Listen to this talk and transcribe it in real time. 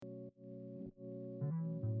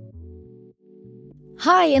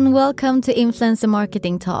Hi, and welcome to Influencer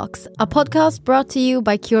Marketing Talks, a podcast brought to you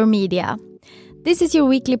by Cure Media. This is your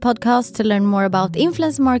weekly podcast to learn more about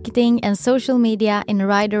influencer marketing and social media in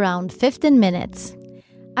right around 15 minutes.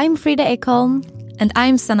 I'm Frida Ekholm. And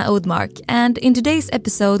I'm Sanna Odmark. And in today's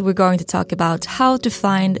episode, we're going to talk about how to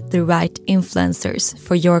find the right influencers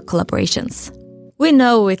for your collaborations. We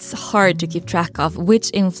know it's hard to keep track of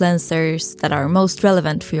which influencers that are most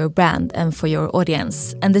relevant for your brand and for your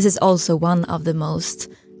audience. And this is also one of the most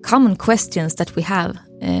common questions that we have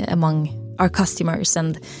among our customers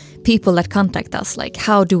and people that contact us. Like,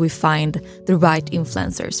 how do we find the right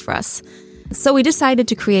influencers for us? So we decided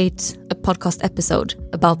to create a podcast episode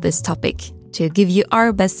about this topic to give you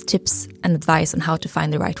our best tips and advice on how to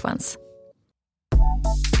find the right ones.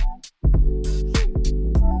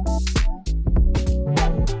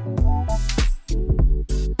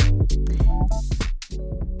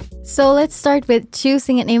 So let's start with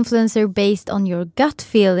choosing an influencer based on your gut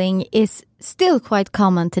feeling is still quite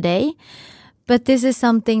common today, but this is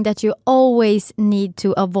something that you always need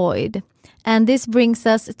to avoid. And this brings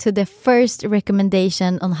us to the first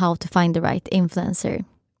recommendation on how to find the right influencer.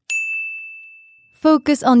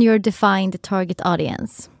 Focus on your defined target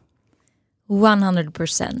audience.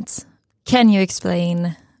 100%. Can you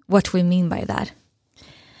explain what we mean by that?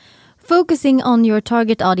 Focusing on your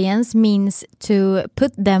target audience means to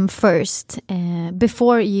put them first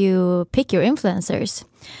before you pick your influencers.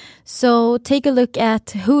 So take a look at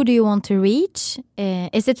who do you want to reach.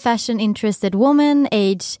 Is it fashion-interested woman,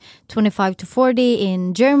 age 25 to 40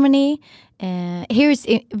 in Germany? Here it's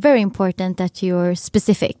very important that you're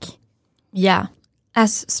specific. Yeah,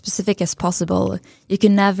 as specific as possible. You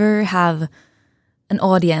can never have an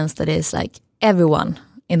audience that is like everyone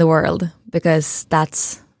in the world, because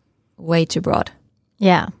that's way too broad.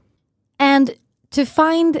 Yeah. And to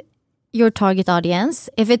find your target audience,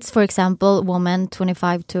 if it's, for example, woman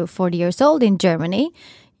 25 to 40 years old in Germany,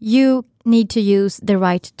 you need to use the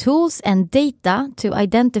right tools and data to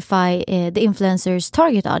identify the influencer's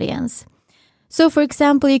target audience. So, for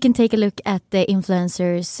example, you can take a look at the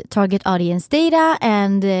influencer's target audience data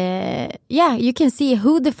and, you can see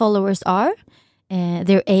who the followers are,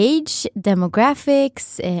 their age,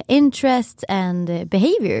 demographics, interests, and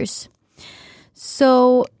behaviors.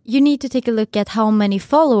 So you need to take a look at how many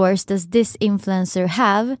followers does this influencer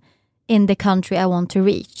have in the country I want to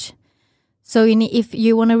reach. So if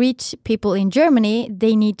you want to reach people in Germany,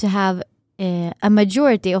 they need to have a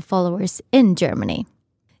majority of followers in Germany.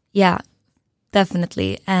 Yeah,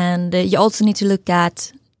 definitely. And you also need to look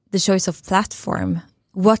at the choice of platform.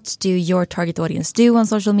 What do your target audience do on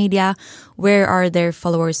social media? Where are their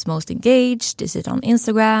followers most engaged? Is it on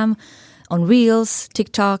Instagram, on Reels,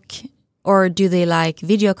 TikTok? Or do they like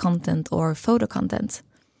video content or photo content?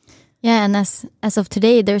 Yeah, and as of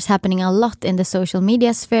today, there's happening a lot in the social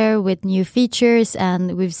media sphere with new features,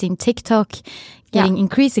 and we've seen TikTok getting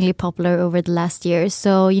increasingly popular over the last year.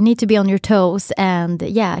 So you need to be on your toes and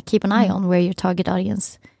keep an eye on where your target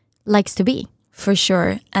audience likes to be. For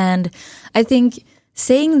sure. And I think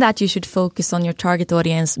saying that you should focus on your target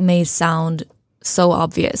audience may sound so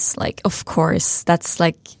obvious. Like, of course, that's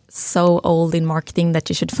like so old in marketing that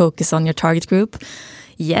you should focus on your target group.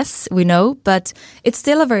 Yes, we know, but it's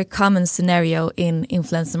still a very common scenario in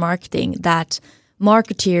influencer marketing that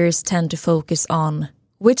marketeers tend to focus on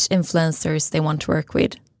which influencers they want to work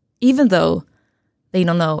with, even though they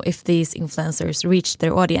don't know if these influencers reach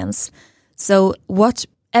their audience. So what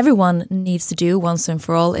everyone needs to do once and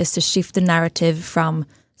for all is to shift the narrative from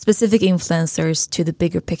specific influencers to the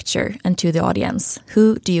bigger picture and to the audience.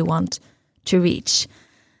 Who do you want to reach?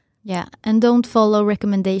 Yeah, and don't follow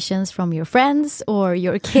recommendations from your friends or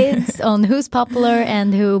your kids on who's popular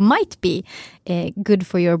and who might be good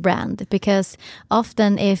for your brand. Because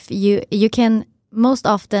often if you can most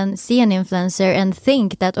often see an influencer and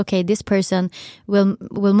think that, okay, this person will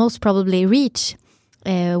most probably reach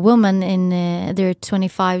a woman in their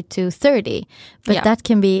 25 to 30. But that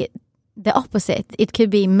can be the opposite. It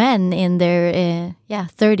could be men in their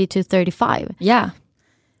 30 to 35. Yeah,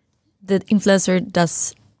 the influencer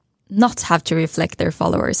does not have to reflect their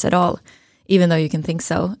followers at all, even though you can think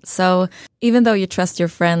so. So even though you trust your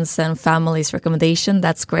friends and family's recommendation,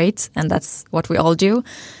 that's great, and that's what we all do.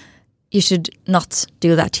 You should not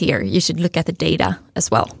do that here. You should look at the data as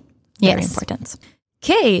well. Very important.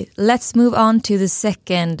 Okay, let's move on to the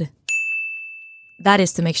second. That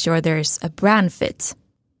is to make sure there's a brand fit.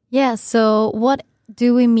 Yeah, so what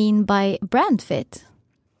do we mean by brand fit?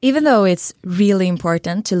 Even though it's really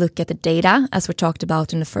important to look at the data, as we talked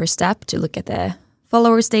about in the first step, to look at the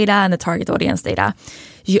followers data and the target audience data,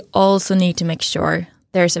 you also need to make sure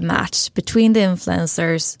there's a match between the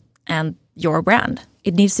influencers and your brand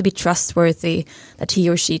it needs to be trustworthy that he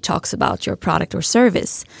or she talks about your product or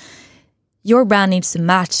service. Your brand needs to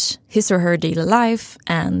match his or her daily life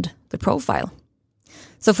and the profile.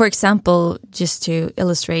 So for example, just to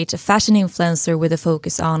illustrate, a fashion influencer with a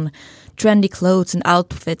focus on trendy clothes and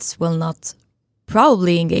outfits will not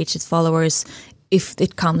probably engage its followers if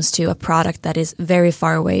it comes to a product that is very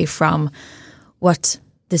far away from what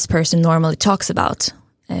this person normally talks about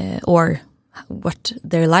or what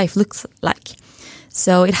their life looks like.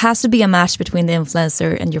 So it has to be a match between the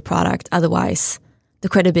influencer and your product. Otherwise, the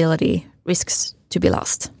credibility risks to be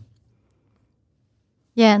lost.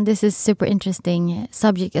 Yeah, and this is super interesting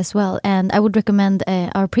subject as well. And I would recommend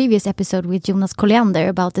our previous episode with Jonas Colliander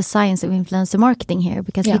about the science of influencer marketing here,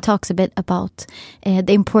 because he talks a bit about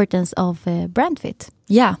the importance of brand fit.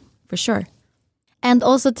 Yeah, for sure. And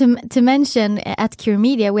also to mention, at Cure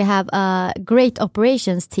Media, we have a great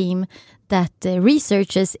operations team that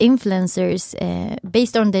researches influencers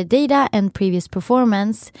based on their data and previous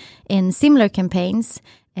performance in similar campaigns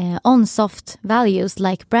on soft values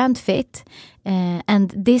like brand fit.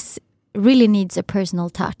 And this really needs a personal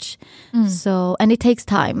touch. So, and it takes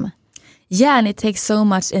time. Yeah, and it takes so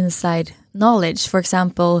much inside knowledge. For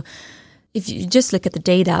example, if you just look at the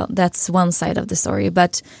data, that's one side of the story.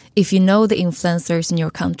 But if you know the influencers in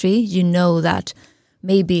your country, you know that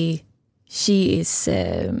maybe she is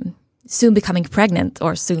soon becoming pregnant,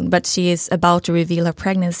 or soon, but she is about to reveal her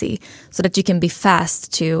pregnancy, so that you can be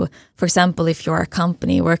fast to, for example, if you're a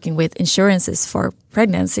company working with insurances for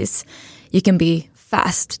pregnancies, you can be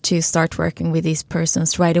fast to start working with these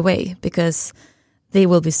persons right away because they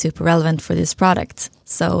will be super relevant for this product.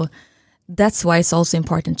 So that's why it's also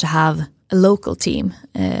important to have a local team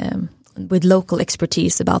with local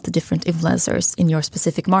expertise about the different influencers in your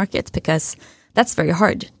specific market, because that's very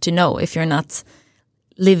hard to know if you're not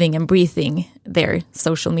living and breathing their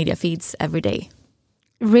social media feeds every day.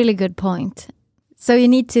 Really good point. So you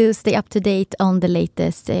need to stay up to date on the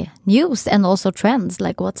latest news and also trends,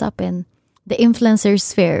 like what's up in the influencer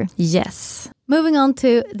sphere. Yes. Moving on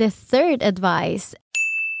to the third advice.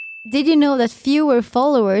 Did you know that fewer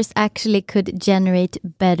followers actually could generate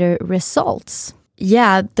better results?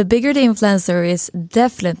 Yeah, the bigger the influencer is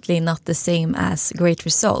definitely not the same as great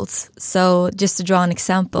results. So just to draw an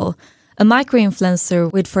example, a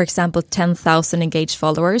micro-influencer with, for example, 10,000 engaged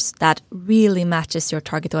followers that really matches your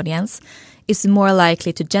target audience is more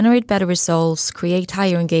likely to generate better results, create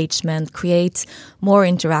higher engagement, create more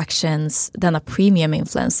interactions than a premium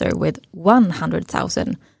influencer with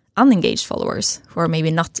 100,000 unengaged followers who are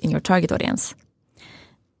maybe not in your target audience.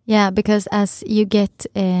 Yeah, because as you get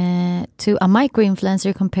to a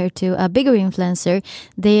micro-influencer compared to a bigger influencer,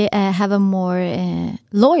 they have a more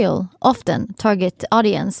loyal, often, target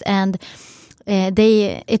audience. And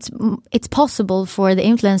it's possible for the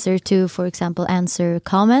influencer to, for example, answer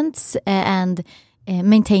comments and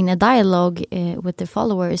maintain a dialogue with their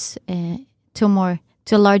followers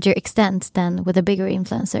to a larger extent than with a bigger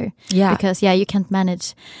influencer. Yeah. Because, you can't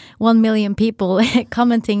manage 1 million people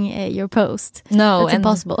commenting your post. No. That's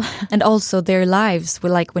impossible. And also their lives,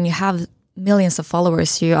 like when you have millions of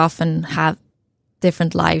followers, you often have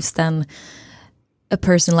different lives than a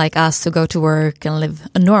person like us who go to work and live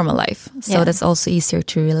a normal life. So that's also easier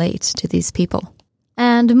to relate to these people.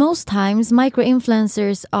 And most times,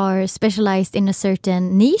 micro-influencers are specialized in a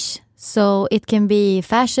certain niche. So it can be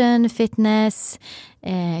fashion, fitness,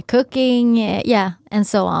 cooking, and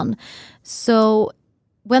so on. So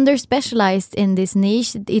when they're specialized in this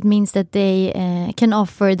niche, it means that they can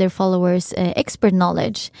offer their followers expert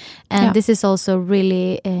knowledge. And this is also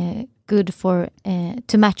really good for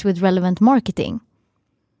to match with relevant marketing.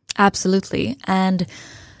 Absolutely. And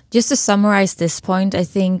just to summarize this point, I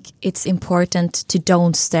think it's important to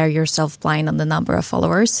don't stare yourself blind on the number of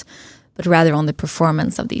followers, but rather on the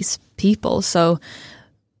performance of these people. So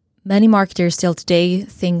many marketers still today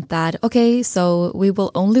think that, okay, so we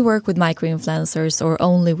will only work with micro-influencers or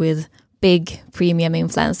only with big premium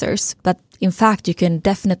influencers. But in fact, you can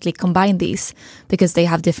definitely combine these because they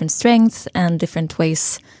have different strengths and different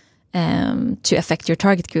ways to affect your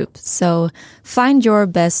target group. So find your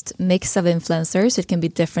best mix of influencers. It can be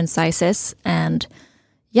different sizes, and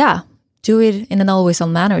do it in an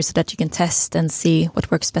always-on manner so that you can test and see what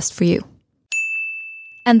works best for you.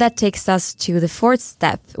 And that takes us to the fourth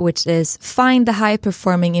step, which is find the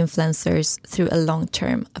high-performing influencers through a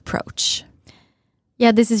long-term approach.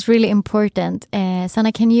 Yeah, this is really important.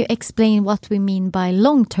 Sanna, can you explain what we mean by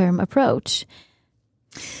long-term approach?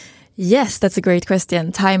 Yes, that's a great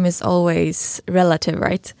question. Time is always relative,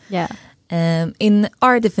 right? Yeah. In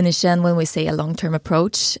our definition, when we say a long-term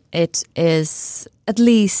approach, it is at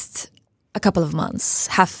least a couple of months,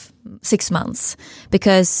 6 months,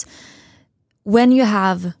 because when you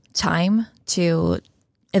have time to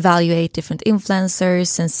evaluate different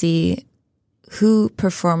influencers and see who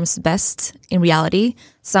performs best in reality,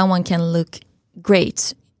 someone can look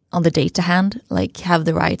great on the data hand, like have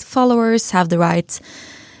the right followers, have the right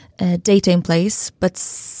data in place. But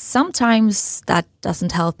sometimes that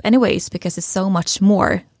doesn't help anyways, because it's so much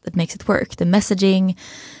more that makes it work. The messaging,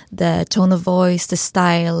 the tone of voice, the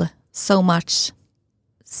style, so much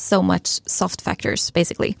soft factors,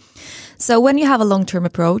 basically. So when you have a long-term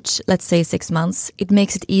approach, let's say 6 months, it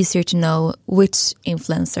makes it easier to know which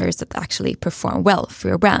influencers that actually perform well for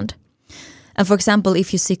your brand. And for example,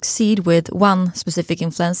 if you succeed with one specific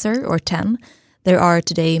influencer or 10, there are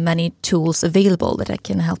today many tools available that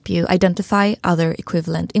can help you identify other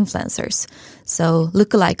equivalent influencers. So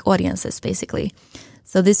lookalike audiences, basically.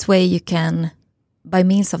 So this way you can, by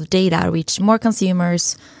means of data, reach more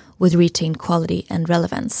consumers with retained quality and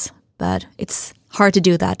relevance. But it's hard to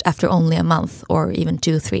do that after only a month or even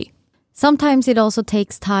 2, 3. Sometimes it also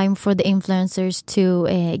takes time for the influencers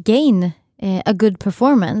to gain a good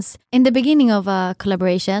performance. In the beginning of a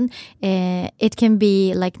collaboration, it can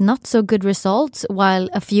be like not so good results, while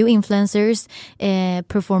a few influencers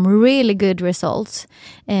perform really good results.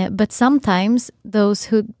 But sometimes those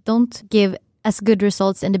who don't give as good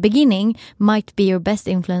results in the beginning might be your best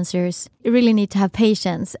influencers. You really need to have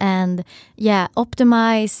patience and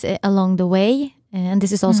optimize along the way. And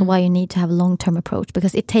this is also why you need to have a long-term approach,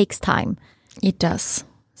 because it takes time. It does.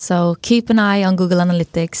 So keep an eye on Google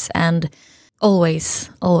Analytics and always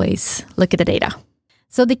look at the data.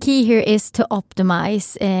 So the key here is to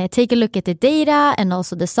optimize. Take a look at the data and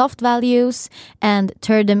also the soft values and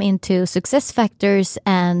turn them into success factors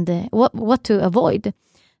and what to avoid.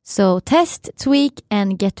 So test, tweak,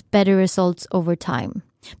 and get better results over time.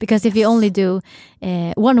 Because if you only do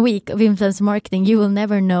 1 week of influencer marketing, you will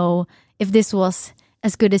never know if this was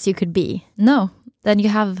as good as you could be. No, then you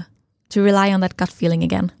have to rely on that gut feeling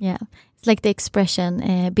again. Yeah, it's like the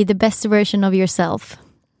expression, be the best version of yourself.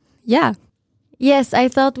 Yeah. Yes, I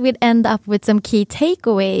thought we'd end up with some key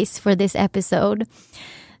takeaways for this episode.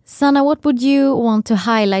 Sanna, what would you want to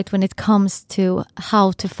highlight when it comes to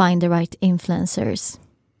how to find the right influencers?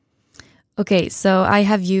 Okay, so I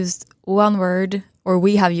have used one word, or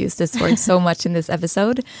we have used this word so much in this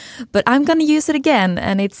episode, but I'm going to use it again,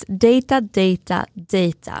 and it's data,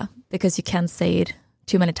 because you can't say it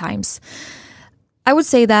too many times. I would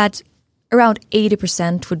say that around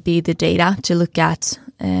 80% would be the data to look at,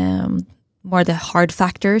 more the hard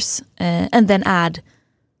factors, and then add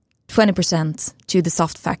 20% to the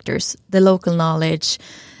soft factors, the local knowledge,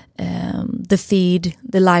 the feed,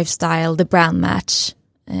 the lifestyle, the brand match.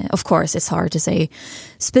 Of course, it's hard to say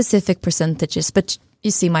specific percentages, but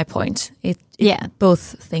you see my point.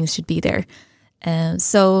 Both things should be there.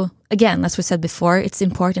 So again, as we said before, it's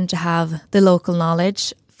important to have the local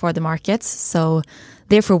knowledge for the markets. So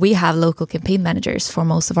therefore, we have local campaign managers for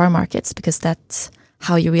most of our markets, because that's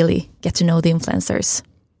how you really get to know the influencers.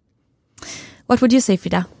 What would you say,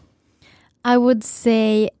 Frida? I would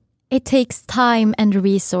say it takes time and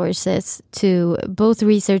resources to both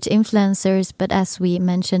research influencers, but as we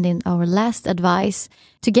mentioned in our last advice,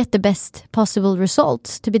 to get the best possible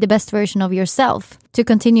results, to be the best version of yourself. To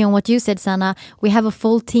continue on what you said, Sanna, we have a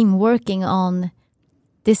full team working on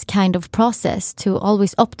this kind of process to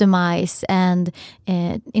always optimize and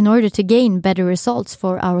in order to gain better results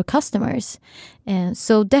for our customers.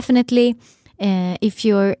 So definitely, if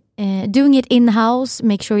you're doing it in-house,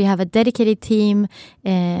 make sure you have a dedicated team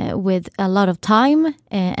with a lot of time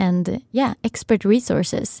and expert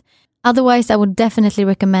resources. Otherwise, I would definitely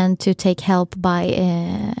recommend to take help by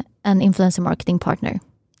an influencer marketing partner.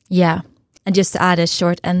 Yeah. And just to add a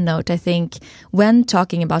short end note, I think when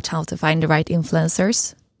talking about how to find the right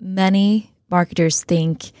influencers, many marketers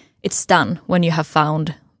think it's done when you have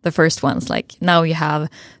found the first ones. Like now you have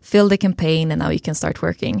filled the campaign and now you can start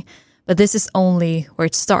working. But this is only where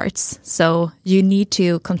it starts. So you need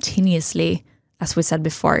to continuously, as we said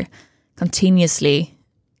before, continuously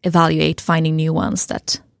evaluate finding new ones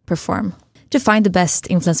that perform to find the best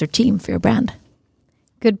influencer team for your brand.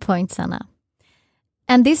 Good point, Sanna.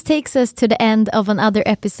 And this takes us to the end of another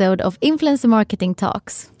episode of Influencer Marketing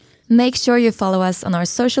Talks. Make sure you follow us on our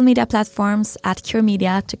social media platforms at Cure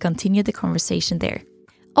Media to continue the conversation there.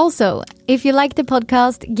 Also, if you like the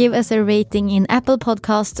podcast, give us a rating in Apple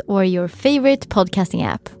Podcasts or your favorite podcasting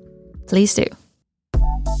app. Please do.